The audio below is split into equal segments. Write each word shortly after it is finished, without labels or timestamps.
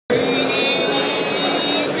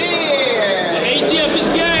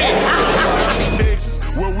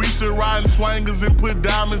swangers and put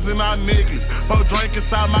diamonds in our necklace. Pour drink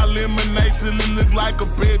inside my lemonade till it look like a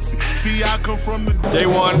Pepsi. See, I come from the Day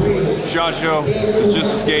one, shot show. It's just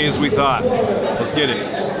as gay as we thought. Let's get it.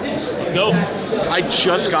 Let's go. I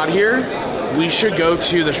just got here. We should go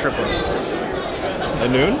to the strip club. At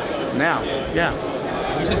noon? Now. Yeah.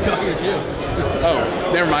 We just got here too.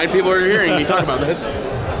 Oh, never mind. People are hearing me talk about this.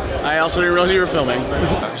 I also didn't realize you were filming.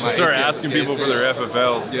 Just start asking people for their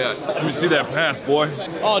FFLs. Yeah. Let me see that pass, boy.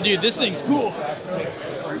 Oh, dude, this thing's cool.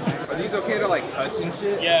 Are these okay to like touch and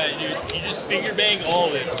shit? Yeah, dude, you just finger bang all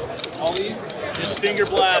of it. All these? Just finger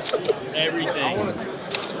blast everything.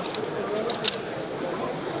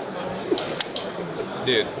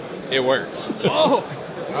 Dude, it works. Oh!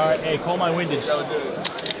 Alright, hey, call my windage.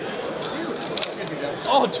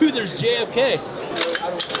 Oh, dude, there's JFK.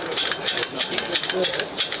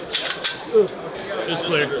 It's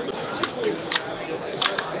clear.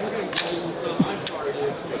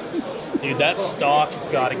 Dude, that stock has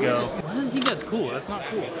got to go. Why do you think that's cool? That's not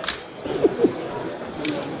cool.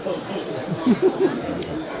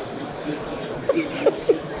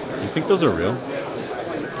 You think those are real?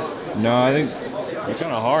 No, I think they're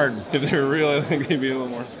kind of hard. If they were real, I think they'd be a little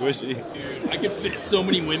more squishy. Dude, I could fit so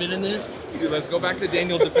many women in this. Dude, let's go back to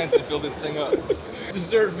Daniel Defense and fill this thing up. Just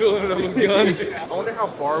start filling it up with guns. I wonder how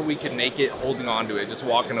far we can make it holding on to it, just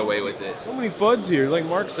walking away with it. So many FUDs here. Like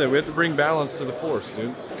Mark said, we have to bring balance to the force,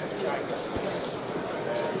 dude.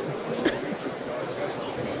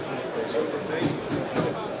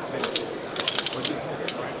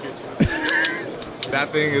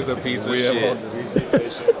 That thing is a piece of shit.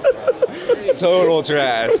 Total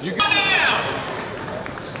trash.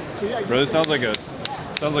 Bro, this sounds like a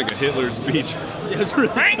Hitler speech. It's really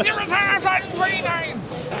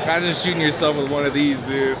Imagine shooting yourself with one of these,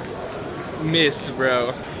 dude. Missed,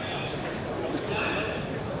 bro.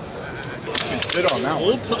 Sit on that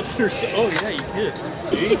one. Bullpups are so, oh yeah, you could.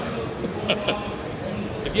 See?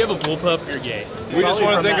 If you have a bullpup, you're gay. We just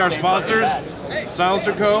want to thank our sponsors,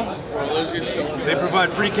 Silencer Co. They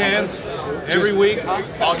provide free cans every week.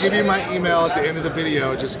 I'll give you my email at the end of the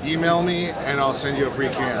video. Just email me and I'll send you a free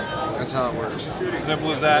can. That's how it works.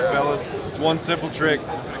 Simple as that, fellas. It's one simple trick.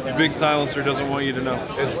 Your big silencer doesn't want you to know.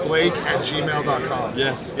 It's blake@gmail.com.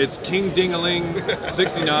 Yes, it's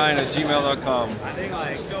kingdingaling69@gmail.com.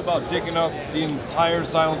 Go about digging up the entire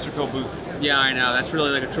Silencer Co booth. Yeah, I know. That's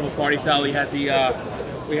really like a triple party foul. We had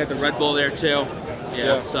the Red Bull there too.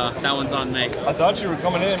 Yeah. So that one's on me. I thought you were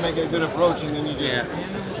coming in and making a good approach, and then you just. Yeah.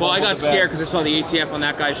 Well, I got scared because I saw the ATF on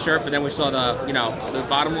that guy's shirt, but then we saw the the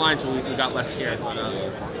bottom line, so we got less scared. But,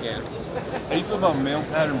 yeah. How do you feel about male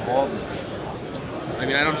pattern baldness? I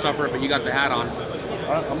mean, I don't suffer it, but you got the hat on.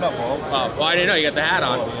 I'm not bald. Oh, well, I didn't know you got the hat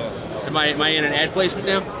on. Oh, yeah. Am I in an ad placement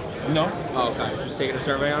now? No. Oh, okay. Just taking a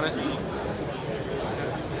survey on it.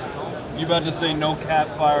 You about to say no cat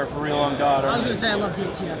fire for real on God? I was gonna say I love the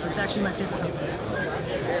ATF. It's actually my favorite company.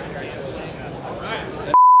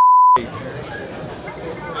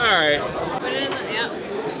 All right. Put it in the, yep.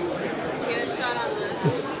 Get a shot on this.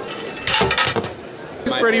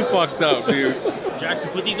 It's pretty fucked up, dude. Jackson,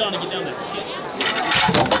 put these on and get down there.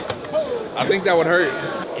 I think that would hurt.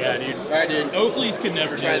 Yeah, dude. All right, dude. Oakleys could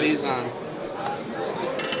never Try do these this. on.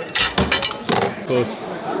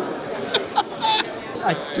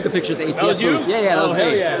 I took a picture at the ATF That was you? booth. Yeah, that was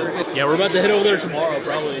me. Yeah, we're about to head over there tomorrow,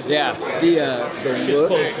 probably. Yeah, the Shit's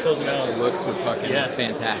looks, closing out. the looks were fucking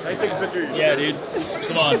fantastic. Yeah, dude.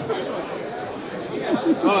 Come on.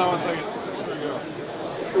 Hold on 1 second.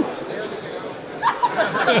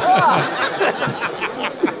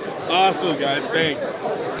 Awesome, guys. Thanks.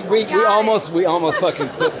 We almost fucking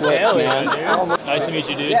flipped flips, Hell man. yeah, dude. Nice to meet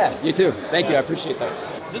you, dude. Yeah, you too. Thank you. I appreciate that.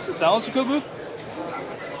 Is this the Silencer Co booth?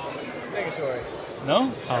 Negatory.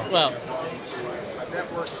 No? Oh. Well,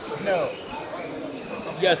 No.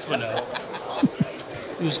 Yes, but no.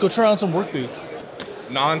 Dude, just go try on some work boots.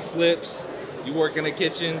 Non-slips. You work in a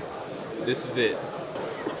kitchen. This is it.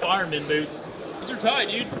 Fireman boots. These are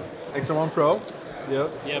tight, dude. XR1 Pro.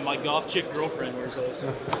 Yep. Yeah, my goth chick girlfriend wears those.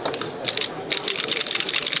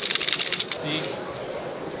 See?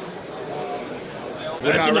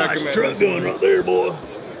 That's a nice truck gun right there, boy.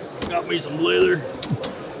 Got me some leather.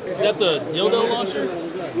 Is that the dildo launcher?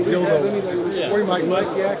 Dildo. Yeah. Or you might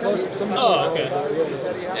yeah, close to some. Oh, okay.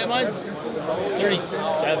 Yeah, mine's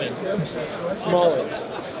 37. Smaller.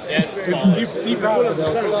 Yeah, it's small. Be proud of it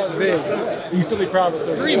though. It's not as big. You can still be proud of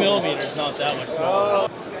it. 3 millimeters is not that much smaller.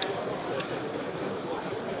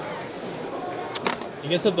 You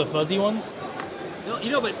guys have the fuzzy ones? You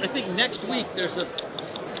know, but I think next week there's a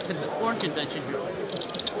porn convention here.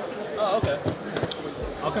 Oh, okay.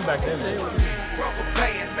 I'll come back then. Rubber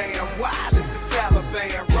band man, wild as the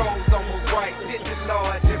Taliban, rolls almost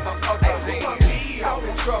large in my upper hand. I'm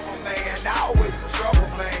in trouble, man. Always in trouble,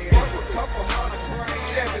 man. Worth a couple $100 grand.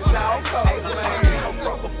 Chevy's all colors, man. I'm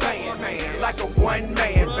from a band, man. Like a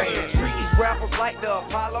one-man band. Treat these rappers like the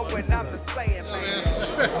Apollo when I'm the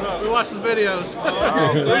Sandman. We watched the videos.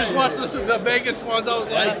 We just watched the Vegas ones. I was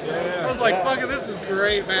like, fucking, this is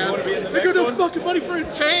great, man. Look at the fucking money for a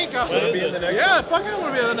tank. Wanna be in the next yeah, fuck, I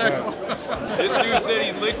want to be in the next one. This dude said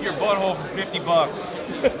he'd lick your butthole for $50.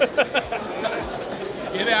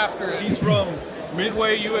 Get after it. He's from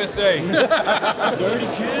Midway, USA. Dirty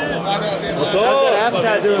kid. How's that ass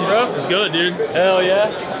tat doing, bro? It's good, dude. Hell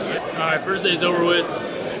yeah. All right, first day's over with.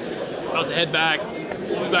 About to head back.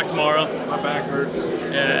 We'll be back tomorrow. My back hurts.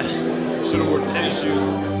 Yeah. Should have worn tennis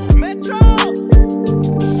shoes. Metro!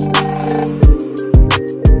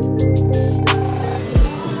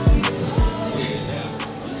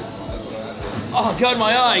 Oh God,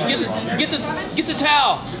 my eye! Get the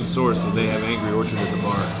towel. The source that they have Angry Orchard at the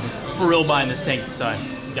bar. For real, buying this tank this time.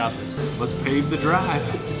 Got this. Let's pave the drive.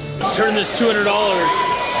 Let's turn this $200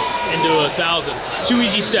 into 1,000. 2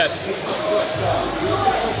 easy steps.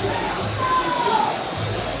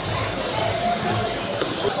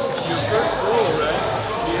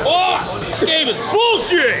 Oh, this game is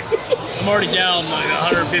bullshit. I'm already down like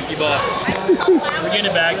 $150. We're getting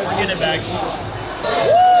it back. We're getting it back.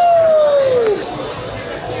 Woo!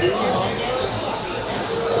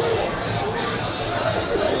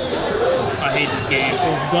 I hate this game.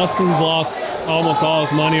 Dustin's lost almost all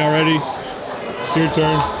his money already. It's your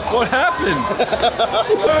turn. What happened?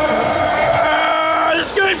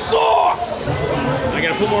 This game sucks! I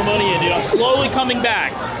gotta put more money in, dude. I'm slowly coming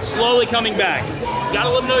back. Slowly coming back. Gotta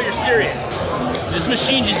let them know you're serious. This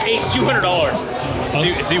machine just ate $200.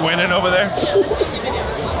 Is he winning over there?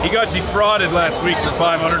 He got defrauded last week for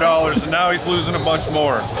 $500 and now he's losing a bunch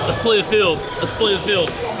more. Let's play the field. Let's play the field.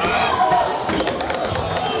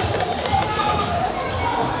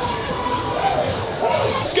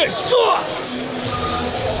 This game sucks!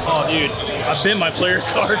 Oh, dude, I bent my player's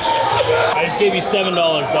card. I just gave you $7,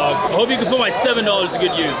 dog. I hope you can put my $7 to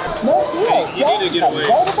good use. Hey, you need to get away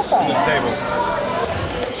from this table.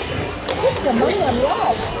 Put some money on the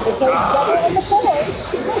odds. It goes double on the board.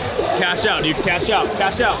 Cash out, dude. Cash out.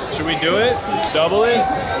 Cash out. Should we do it? Double it?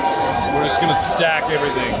 We're just gonna stack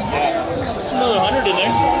everything. Another 100 in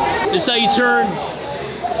there. This is how you turn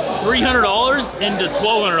 $300 into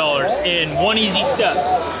 $1,200 in one easy step.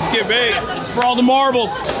 Let's get big. It's for all the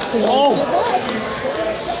marbles. Oh.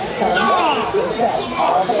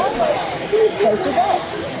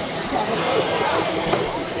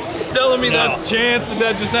 Telling me that's chance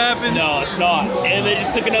that just happened? No, it's not. And they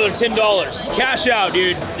just took another $10. Cash out,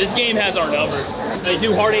 dude. This game has our number. They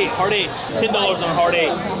do hard 8, hard 8. $10 on hard 8.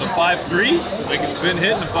 The 5-3? They can spin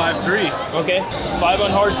hitting the 5-3. Okay. 5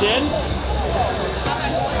 on hard 10.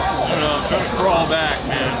 I don't know, I'm trying to crawl back,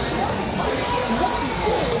 man.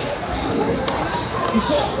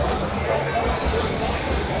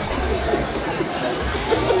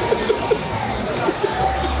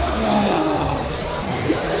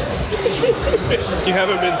 You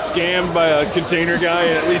haven't been scammed by a container guy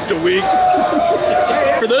in at least a week?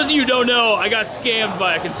 For those of you who don't know, I got scammed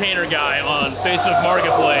by a container guy on Facebook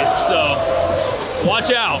Marketplace, so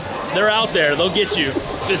watch out. They're out there, they'll get you.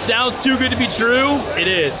 If it sounds too good to be true, it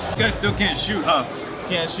is. This guy still can't shoot, huh?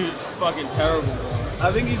 Can't shoot, fucking terrible.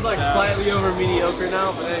 I think he's like slightly over mediocre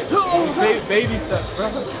now, but hey, baby steps, bro.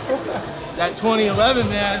 That 2011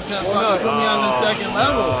 man is gonna fucking put me on the second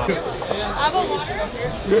level. I have a water.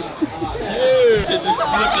 Dude, it just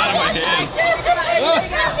slipped out of my hand.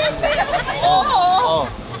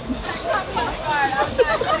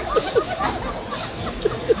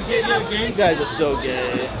 You guys are so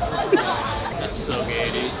gay. That's so gay,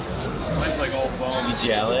 dude. Mine's like all foam. You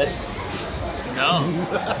jealous? No.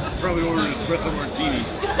 Probably ordered an espresso martini.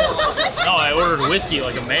 No, I ordered whiskey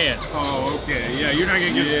like a man. Oh, okay. Yeah, you're not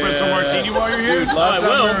gonna get espresso martini while you're here? Dude, last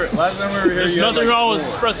time we were here, There's nothing wrong with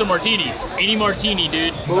espresso martinis. Any martini,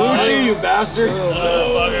 dude. Bougie, you bastard.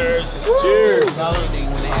 Fuckers. Cheers.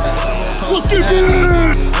 Let's get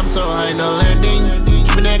it! I'm so high, no landing.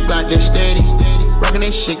 Keeping that Glock, they steady. Rocking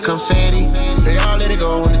that shit confetti. They all let it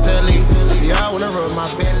go on the telly. They all wanna rub my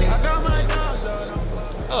belly. I got my dogs on.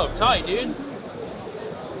 Oh, tight, dude.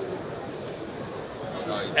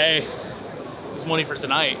 Hey, there's money for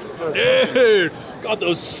tonight. Dude, got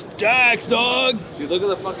those stacks, dog. Dude, look at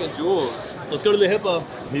the fucking jewels. Let's go to the Hippo.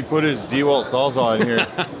 He put his DeWalt Salsa in here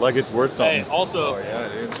like it's worth something. Hey, also, Yeah,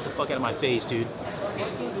 dude. get the fuck out of my face, dude.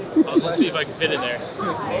 I was gonna see if I can fit in there.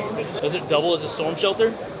 Does it double as a storm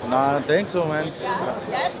shelter? No, I don't think so, man.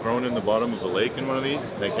 Thrown in the bottom of a lake in one of these,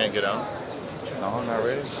 they can't get out. No, not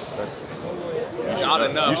really. Not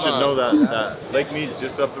enough. You should know that. Lake Mead's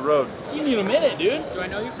just up the road. Seen you in a minute, dude. Do I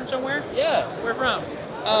know you from somewhere? Yeah. Where from?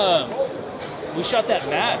 We shot that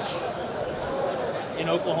match in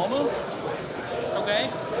Oklahoma. Okay.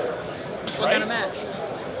 What kind of match?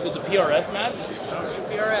 It was a PRS match. Oh, it's a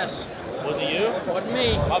PRS. Was it you? Wasn't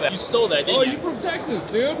me. My bad. You stole that, didn't you? You're from Texas,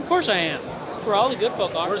 dude. Of course I am. Where all the good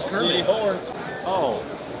folk are. Where's Kermit? Oh,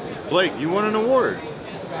 Blake, you won an award.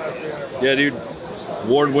 Yeah, dude.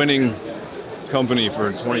 Award-winning company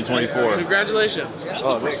for 2024. Congratulations. That's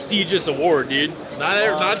a prestigious award, dude.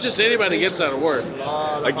 Not just anybody gets that award.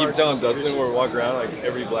 I keep telling Dustin we're walking around, like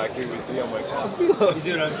every black dude we see, I'm like, oh,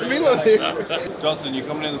 Milo's here. Dustin, you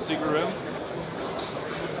coming in the secret room?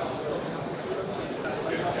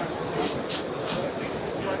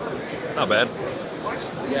 Not bad.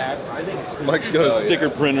 Yeah, I think. Mike's got a sticker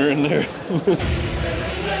printer in there.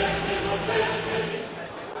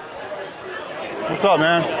 What's up,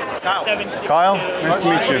 man? Kyle, nice to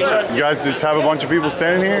meet you. You guys just have a bunch of people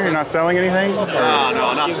standing here? You're not selling anything? No,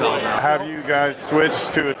 not selling. Have you guys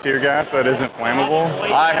switched to a tear gas that isn't flammable?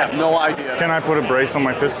 I have no idea. Can I put a brace on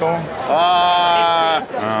my pistol?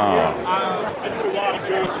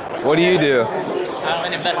 What do you do?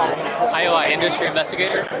 I'm an Iowa industry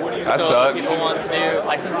investigator. That so sucks. People want to do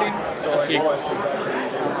licensing.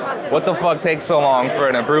 What the fuck takes so long for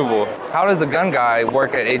an approval? How does a gun guy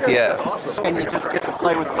work at ATF? And you just get to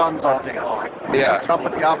play with guns all day long. Yeah. Jump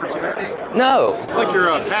at the opportunity? No. Like your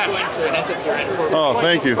patch. Oh,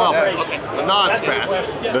 thank you. The nods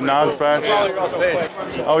patch. The nods patch?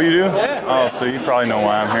 Oh, you do? Oh, so you probably know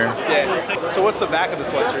why I'm here. Yeah. So what's the back of the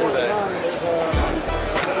sweatshirt say?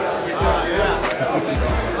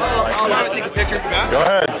 Take a picture of Go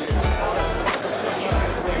ahead.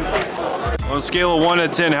 On a scale of 1 to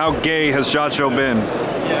 10, how gay has SHOT Show been?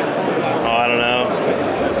 Oh, I don't know.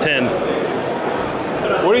 10.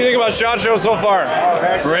 What do you think about SHOT Show so far?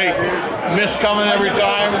 Great. Missed coming every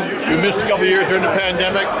time. We missed a couple years during the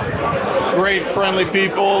pandemic. Great, friendly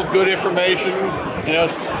people, good information. You know,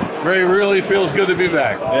 really feels good to be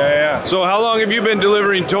back. Yeah. So how long have you been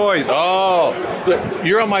delivering toys? Oh,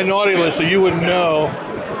 you're on my naughty list, so you would know.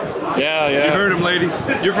 Yeah. You heard him, ladies.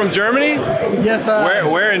 You're from Germany? Yes,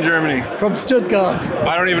 Where in Germany? From Stuttgart.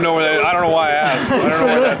 I don't even know where that. I don't know why I asked. I don't know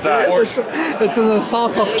where that's at. It's in the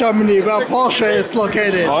south of Germany, where Porsche is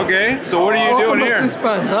located. Okay. So what are you doing here?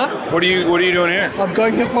 Spent, huh? What are you doing here? I'm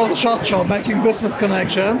going here for the SHOT Show, making business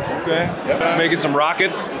connections. Okay. Making some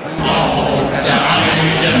rockets.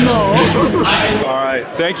 No. All right.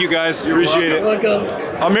 Thank you, guys. Appreciate it. Welcome.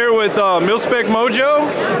 I'm here with Mil-Spec Mojo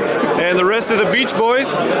and the rest of the Beach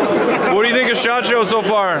Boys. What do you think of SHOT Show so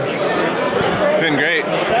far? It's been great.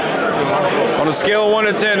 On a scale of 1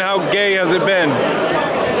 to 10, how gay has it been?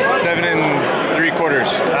 7 3/4.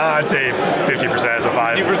 I'd say 50%. It's a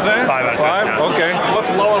 5. 50%? 5 out of 10. Yeah. Okay.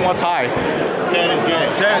 What's low and what's high? 10 is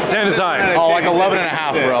good. 10 is high. Oh, like 11 and a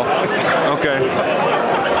half, bro. Okay.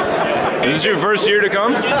 Is this your first year to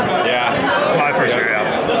come? Yeah. It's my first year,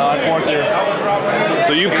 yeah. 4th year.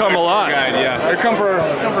 So you've come a lot. Yeah. I come for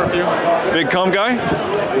a few. Big cum guy?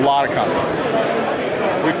 A lot of cum.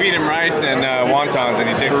 We feed him rice and wontons, and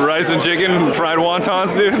he takes rice and chicken, fried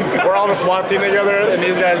wontons, dude. We're on a SWAT team together, and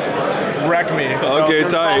these guys wreck me. So Okay,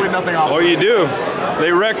 tight. Probably nothing off. Oh, you do?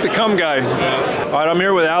 They wrecked the cum guy. Yeah. All right, I'm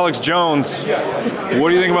here with Alex Jones. What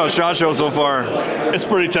do you think about SHOT Show so far? It's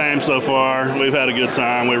pretty tame so far. We've had a good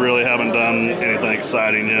time. We really haven't done anything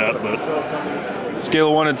exciting yet, but scale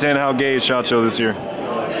of 1 to 10, how gay is SHOT Show this year?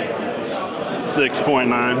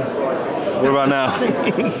 6.9. What about now?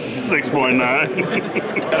 6.9.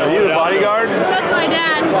 Are you the bodyguard? That's my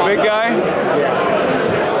dad. Big guy?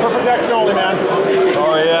 For protection only, man.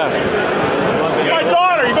 Oh, yeah. It's my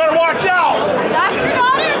daughter. You better watch out. That's your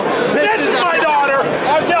daughter? This is my daughter.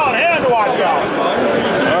 I'm telling him to watch out.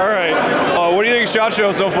 All right. What do you think of SHOT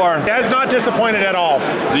Show so far? It has not disappointed at all.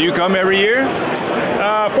 Do you come every year?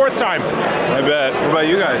 4th time. I bet. What about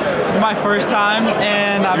you guys? This is my first time,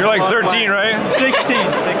 and You're like 13, right? 16.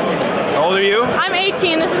 How old are you? I'm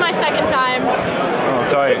 18. This is my second time. Oh,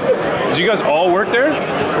 tight. Did you guys all work there?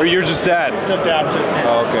 Or you're just dad? Just dad.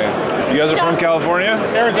 Oh, okay. You guys are from California?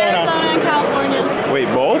 Arizona and California. Wait,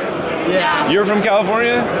 both? Yeah. You're from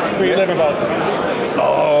California? We live in both.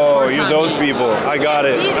 Oh, you're those people. I got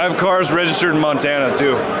it. I have cars registered in Montana,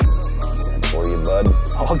 too. For you, bud.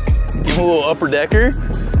 Oh, give him a little upper decker.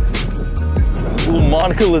 A little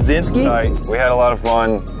Monica Lazinski. We had a lot of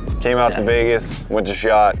fun. Came out to Vegas, went to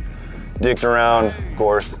SHOT, dicked around, of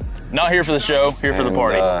course. Not here for the show, here for the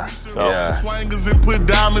party. Yeah. Swangers and put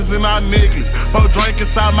diamonds in our necklace. Pour drink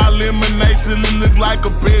inside my lemonade till it look like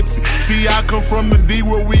a Pepsi. See, I come from the D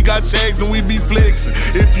where we got checks and we be flexing.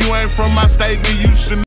 If you ain't from my state, then you should